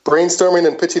brainstorming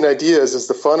and pitching ideas is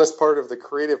the funnest part of the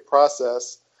creative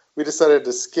process, we decided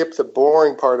to skip the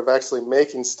boring part of actually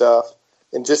making stuff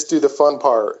and just do the fun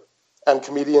part. I'm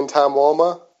comedian Tom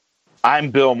Wolma.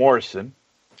 I'm Bill Morrison.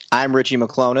 I'm Richie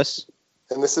McClonus.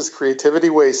 And this is Creativity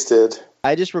Wasted.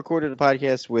 I just recorded a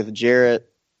podcast with Jarrett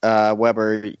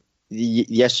Weber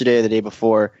yesterday or the day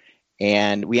before,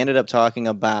 and we ended up talking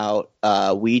about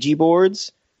Ouija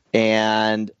boards.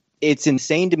 And it's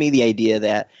insane to me, the idea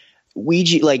that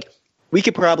Ouija, like, we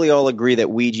could probably all agree that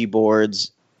Ouija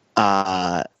boards,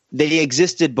 they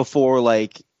existed before,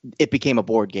 like, it became a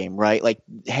board game, right? Like,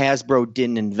 Hasbro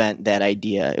didn't invent that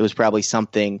idea. It was probably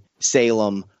something,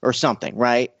 Salem or something,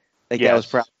 right? Like, yes. That was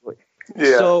probably...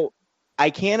 Yeah. So, I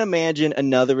can't imagine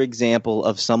another example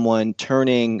of someone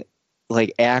turning,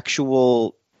 like,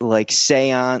 actual, like,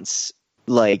 seance,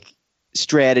 like,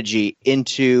 strategy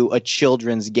into a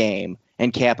children's game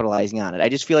and capitalizing on it. I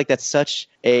just feel like that's such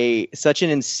an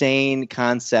insane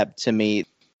concept to me.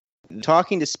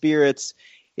 Talking to spirits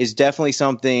is definitely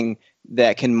something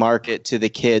that can market to the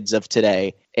kids of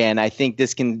today. And I think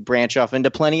this can branch off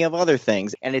into plenty of other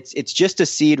things. And it's just a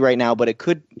seed right now, but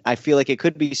I feel like it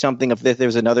could be something if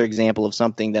there's another example of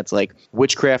something that's like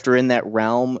witchcraft or in that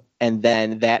realm, and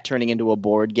then that turning into a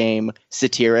board game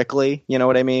satirically. You know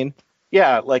what I mean?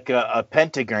 Yeah, like a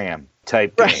pentagram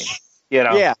type game. Right. You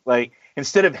know, yeah. Like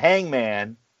instead of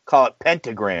hangman, call it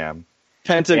pentagram.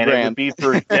 Pentagram. And it would be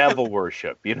for devil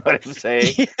worship. You know what I'm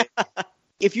saying? Yeah.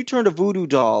 If you turned a voodoo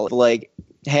doll like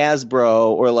Hasbro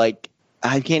or like,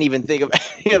 I can't even think of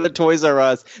any other Toys R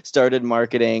Us started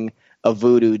marketing a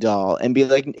voodoo doll and be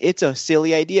like, it's a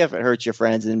silly idea if it hurts your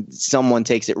friends, and someone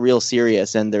takes it real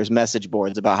serious and there's message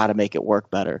boards about how to make it work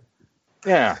better.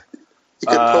 Yeah. You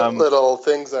could put little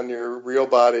things on your real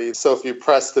body, so if you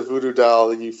press the voodoo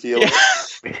doll, you feel it.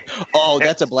 Oh,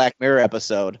 that's a Black Mirror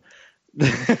episode.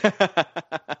 Yeah,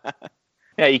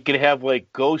 you could have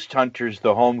like Ghost Hunters,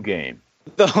 the home game.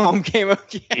 The home game.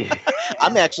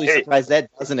 I'm actually surprised that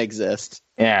doesn't exist.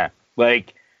 Yeah,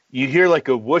 like you hear like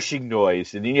a whooshing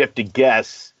noise, and then you have to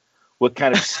guess what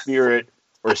kind of spirit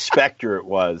or specter it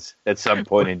was at some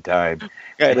point in time.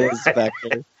 Kind of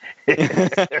specter.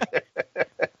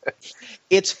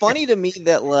 It's funny to me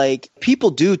that like people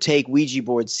do take Ouija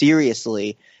boards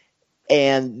seriously,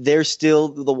 and they're still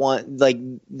the one, like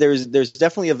there's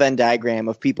definitely a Venn diagram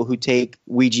of people who take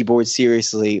Ouija boards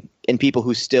seriously and people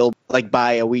who still like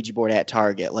buy a Ouija board at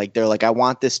Target. Like they're like, I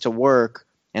want this to work,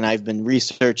 and I've been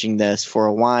researching this for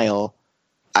a while.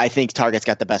 I think Target's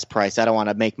got the best price. I don't want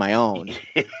to make my own.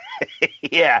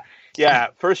 Yeah.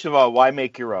 First of all, why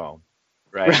make your own?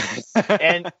 Right.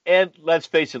 and let's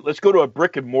face it, let's go to a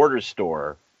brick and mortar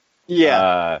store.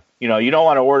 Yeah. You don't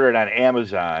want to order it on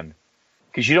Amazon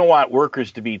because you don't want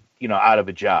workers to be, out of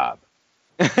a job.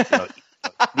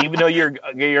 Even though you're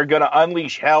going to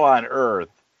unleash hell on earth,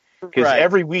 because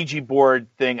every Ouija board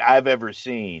thing I've ever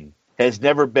seen has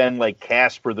never been like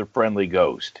Casper the Friendly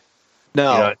Ghost.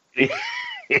 No.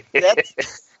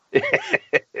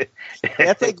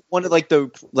 That's like one of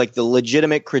the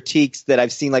legitimate critiques that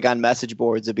I've seen like on message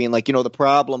boards of being like, the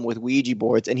problem with Ouija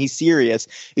boards, and he's serious,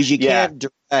 is you can't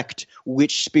direct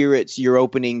which spirits you're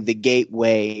opening the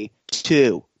gateway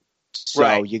to.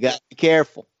 So you got to be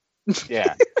careful.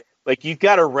 Yeah. Like you've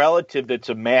got a relative that's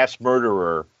a mass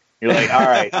murderer. You're like, all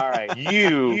right,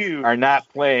 you are not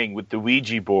playing with the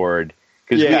Ouija board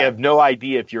because we have no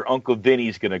idea if your Uncle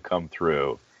Vinny's going to come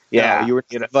through. Yeah, no, you were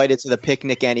invited to the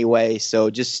picnic anyway, so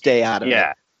just stay out of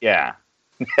it. Yeah.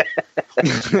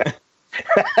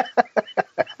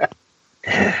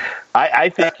 I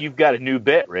think you've got a new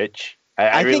bit, Rich.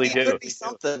 I really think it do. Could be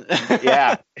something.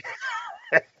 Yeah.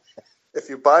 If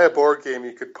you buy a board game,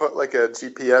 you could put like a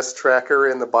GPS tracker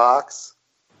in the box.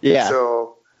 Yeah.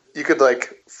 So you could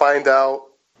like find out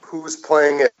who's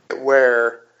playing it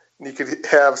where. And you could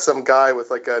have some guy with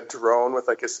like a drone with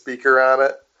like a speaker on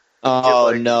it.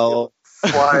 Oh, no.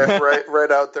 Fly it right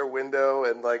out their window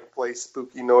and like play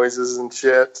spooky noises and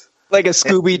shit. Like a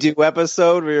Scooby-Doo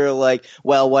episode where you're like,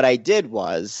 well, what I did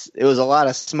was, it was a lot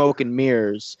of smoke and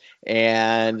mirrors,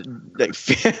 and like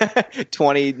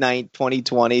 2020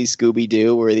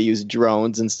 Scooby-Doo where they use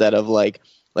drones instead of like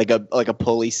a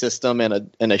pulley system and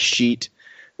a sheet.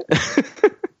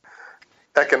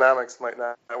 Economics might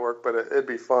not work, but it'd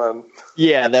be fun.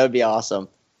 Yeah, that would be awesome.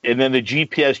 And then the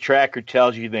GPS tracker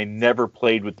tells you they never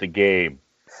played with the game.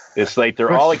 It's like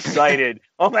they're all excited.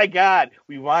 Oh, my God,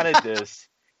 we wanted this.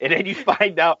 And then you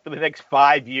find out for the next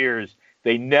 5 years,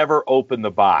 they never opened the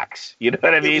box. You know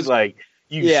what I mean? Like,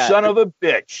 you son of a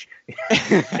bitch.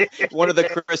 One of the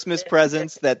Christmas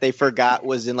presents that they forgot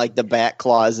was in, like, the back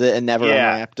closet and never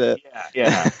unwrapped it.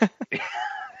 Yeah.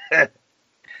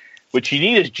 What you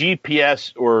need is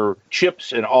GPS or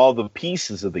chips in all the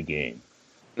pieces of the game.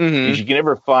 Because you can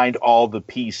never find all the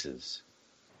pieces.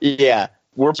 Yeah.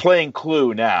 We're playing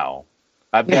Clue now.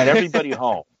 I've got everybody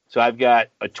home. So I've got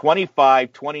a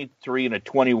 25, 23, and a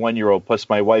 21-year-old plus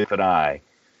my wife and I.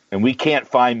 And we can't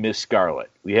find Miss Scarlet.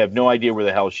 We have no idea where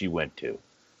the hell she went to.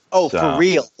 Oh, so, for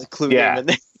real? The Clue yeah.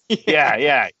 game.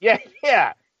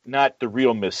 Yeah. Not the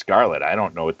real Miss Scarlet. I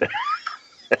don't know what that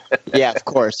Yeah, of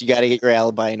course. You got to get your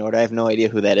alibi in order. I have no idea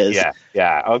who that is.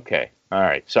 Yeah. Okay. All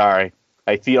right. Sorry.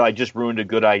 I feel I just ruined a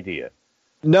good idea.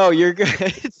 No, you're good.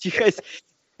 You guys,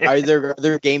 are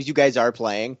there games you guys are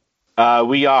playing?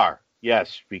 We are.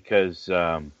 Yes, because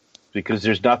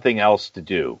there's nothing else to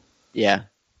do. Yeah.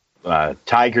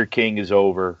 Tiger King is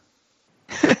over.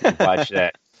 Watch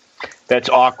that. That's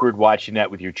awkward watching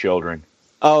that with your children.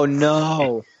 Oh,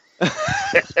 no.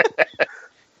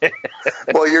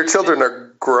 Well, your children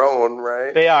are grown,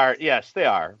 right? They are. Yes, they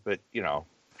are. But,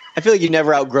 I feel like you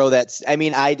never outgrow that. I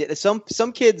mean, I did. Some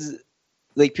kids,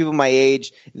 like people my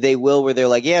age, they will where they're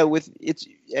like, I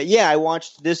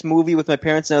watched this movie with my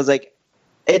parents, and I was like,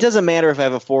 it doesn't matter if I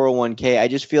have a 401k. I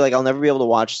just feel like I'll never be able to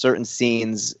watch certain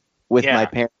scenes with my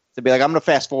parents. To be like, I'm going to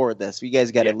fast forward this. You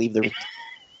guys got to leave the.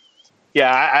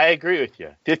 Yeah, I agree with you.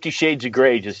 50 Shades of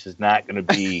Grey just is not going to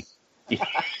be.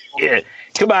 Yeah.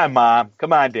 Come on, Mom.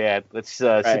 Come on, Dad. Let's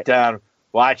sit down,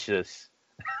 watch this.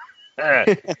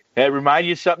 Hey, remind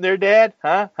you of something there, Dad?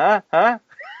 Huh?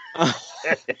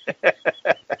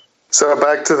 So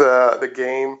back to the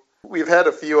game. We've had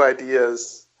a few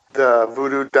ideas. The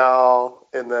voodoo doll,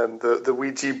 and then the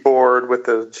Ouija board with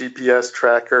the GPS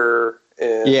tracker.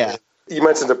 And you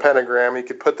mentioned a pentagram. You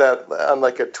could put that on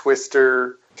like a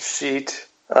twister sheet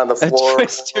on the floor. A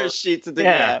twister sheet.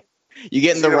 You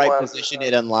get in the right position,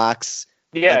 it unlocks.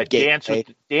 Yeah, Dance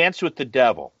with the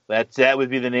Devil. That would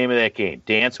be the name of that game.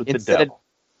 Dance with the Devil.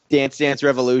 Dance Dance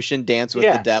Revolution, Dance with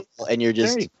the Devil, and you're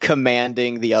just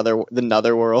commanding the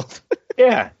other world.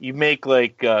 Yeah, you make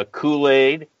like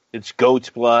Kool-Aid. It's goat's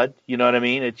blood. You know what I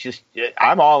mean? It's just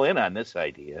I'm all in on this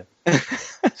idea.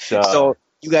 So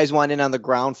you guys want in on the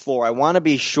ground floor? I want to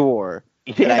be sure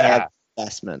that I have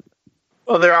investment.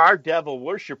 Well, there are devil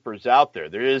worshippers out there.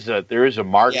 There is a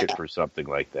market for something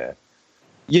like that.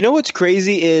 You know what's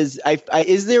crazy is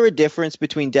is there a difference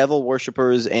between devil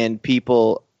worshippers and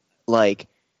people like,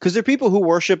 because there are people who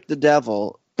worship the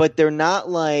devil, but they're not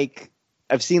like,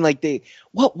 I've seen like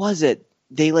what was it?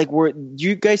 They like were, do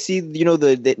you guys see, the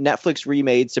Netflix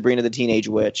remade Sabrina the Teenage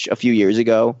Witch a few years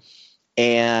ago?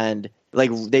 And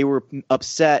like they were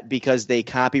upset because they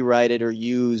copyrighted or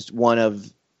used one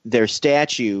of their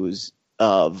statues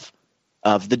of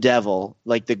the devil,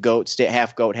 like the goat,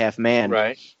 half goat, half man,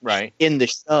 right, in the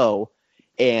show,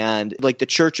 and like the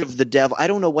Church of the Devil, I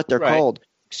don't know what they're called,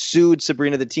 sued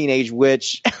Sabrina the Teenage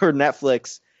Witch or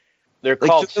Netflix. They're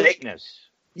called Satanists.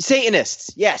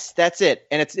 Satanists, yes, that's it.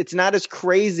 And it's not as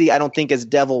crazy, I don't think, as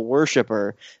devil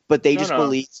worshiper, but they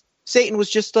believe Satan was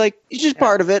just like, he's just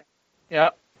part of it. Yeah.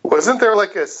 Wasn't there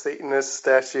like a Satanist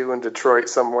statue in Detroit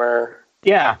somewhere?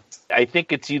 Yeah. I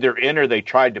think it's either in or they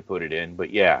tried to put it in,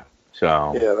 but yeah.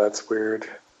 So yeah, that's weird.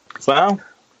 Well,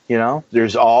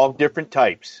 there's all different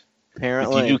types.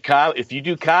 Apparently. If you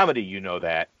do comedy, you know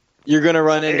that. You're going to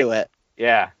run into it.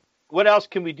 Yeah. What else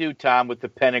can we do, Tom, with the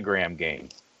pentagram game?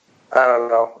 I don't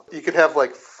know. You could have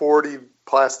like 40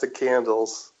 plastic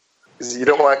candles. Because you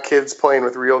don't want kids playing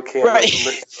with real candles.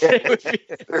 Right.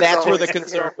 That's where the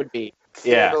concern would be.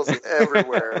 Candles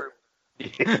everywhere.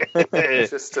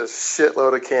 Just a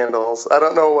shitload of candles. I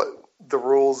don't know what the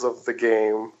rules of the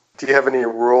game. Do you have any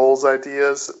rules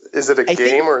ideas? Is it a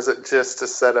game or is it just a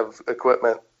set of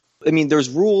equipment? I mean, there's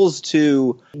rules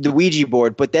to the Ouija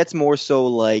board, but that's more so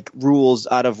like rules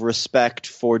out of respect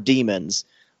for demons.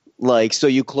 Like, so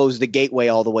you close the gateway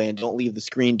all the way and don't leave the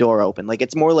screen door open. Like,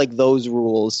 it's more like those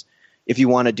rules if you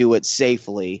want to do it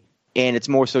safely. And it's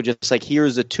more so just like,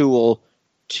 here's a tool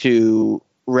to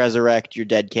resurrect your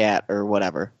dead cat or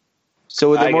whatever.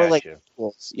 So they're more like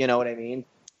tools, you know what I mean?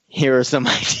 Here are some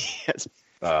ideas.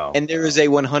 Oh, and there is a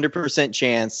 100%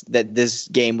 chance that this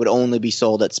game would only be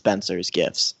sold at Spencer's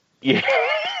Gifts. Yeah.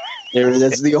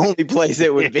 That's the only place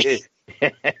it would be.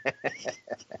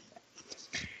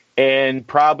 And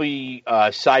probably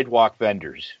sidewalk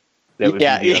vendors. That would be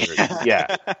the other.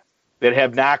 Yeah. That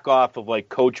have knockoff of like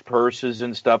Coach purses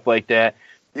and stuff like that.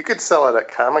 You could sell it at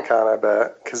Comic-Con, I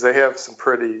bet, because they have some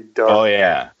pretty dark. Oh,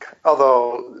 yeah.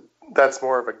 Although that's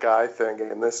more of a guy thing,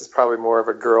 and this is probably more of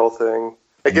a girl thing.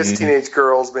 I guess teenage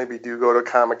girls maybe do go to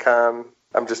Comic-Con.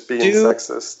 I'm just being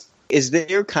sexist. Is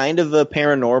there kind of a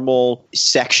paranormal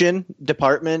section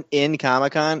department in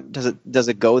Comic-Con? Does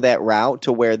it go that route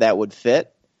to where that would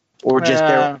fit? or just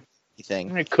their own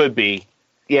thing? It could be.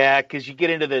 Yeah, because you get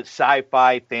into the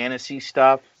sci-fi fantasy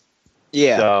stuff.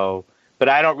 Yeah. So, but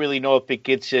I don't really know if it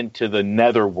gets into the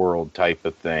netherworld type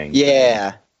of thing.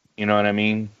 Yeah. You know what I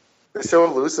mean? The show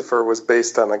Lucifer was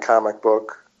based on a comic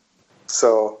book.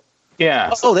 So.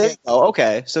 Yeah. Oh, there you go.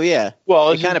 Okay. So, yeah.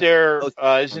 Well, isn't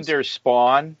there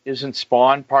Spawn? Isn't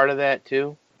Spawn part of that,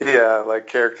 too? Yeah, like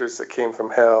characters that came from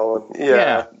hell. And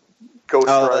yeah. Ghost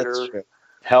Rider. That's true.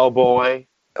 Hellboy.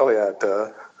 Oh, yeah,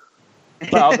 duh.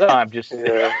 Well, no, I'm just...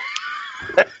 Yeah.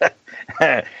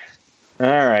 All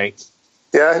right.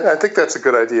 Yeah, I think that's a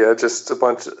good idea. Just a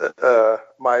bunch of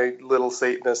My Little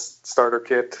Satanist starter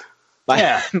kit.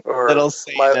 Yeah. Or Little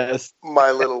Satanist.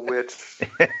 My Little Witch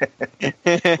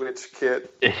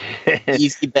kit.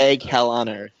 Easy bag hell on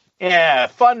earth. Yeah,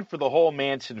 fun for the whole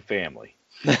Manson family.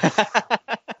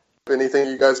 Anything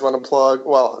you guys want to plug?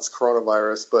 Well, it's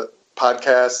coronavirus, but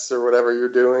podcasts or whatever you're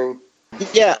doing.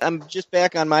 Yeah, I'm just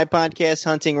back on my podcast,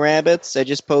 Hunting Rabbits. I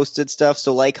just posted stuff,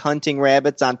 so like Hunting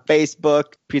Rabbits on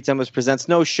Facebook. Pete Summers presents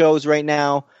no shows right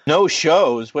now. No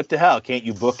shows? What the hell? Can't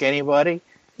you book anybody?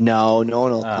 No one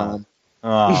will come.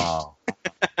 Oh.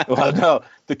 Well, no,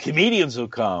 the comedians will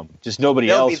come. Just nobody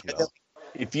else will.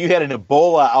 If you had an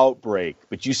Ebola outbreak,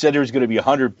 but you said there was going to be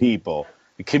 100 people,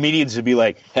 the comedians would be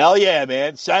like, hell yeah,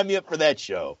 man, sign me up for that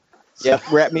show.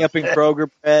 Yep, wrap me up in Kroger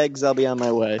bags. I'll be on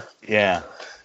my way. Yeah.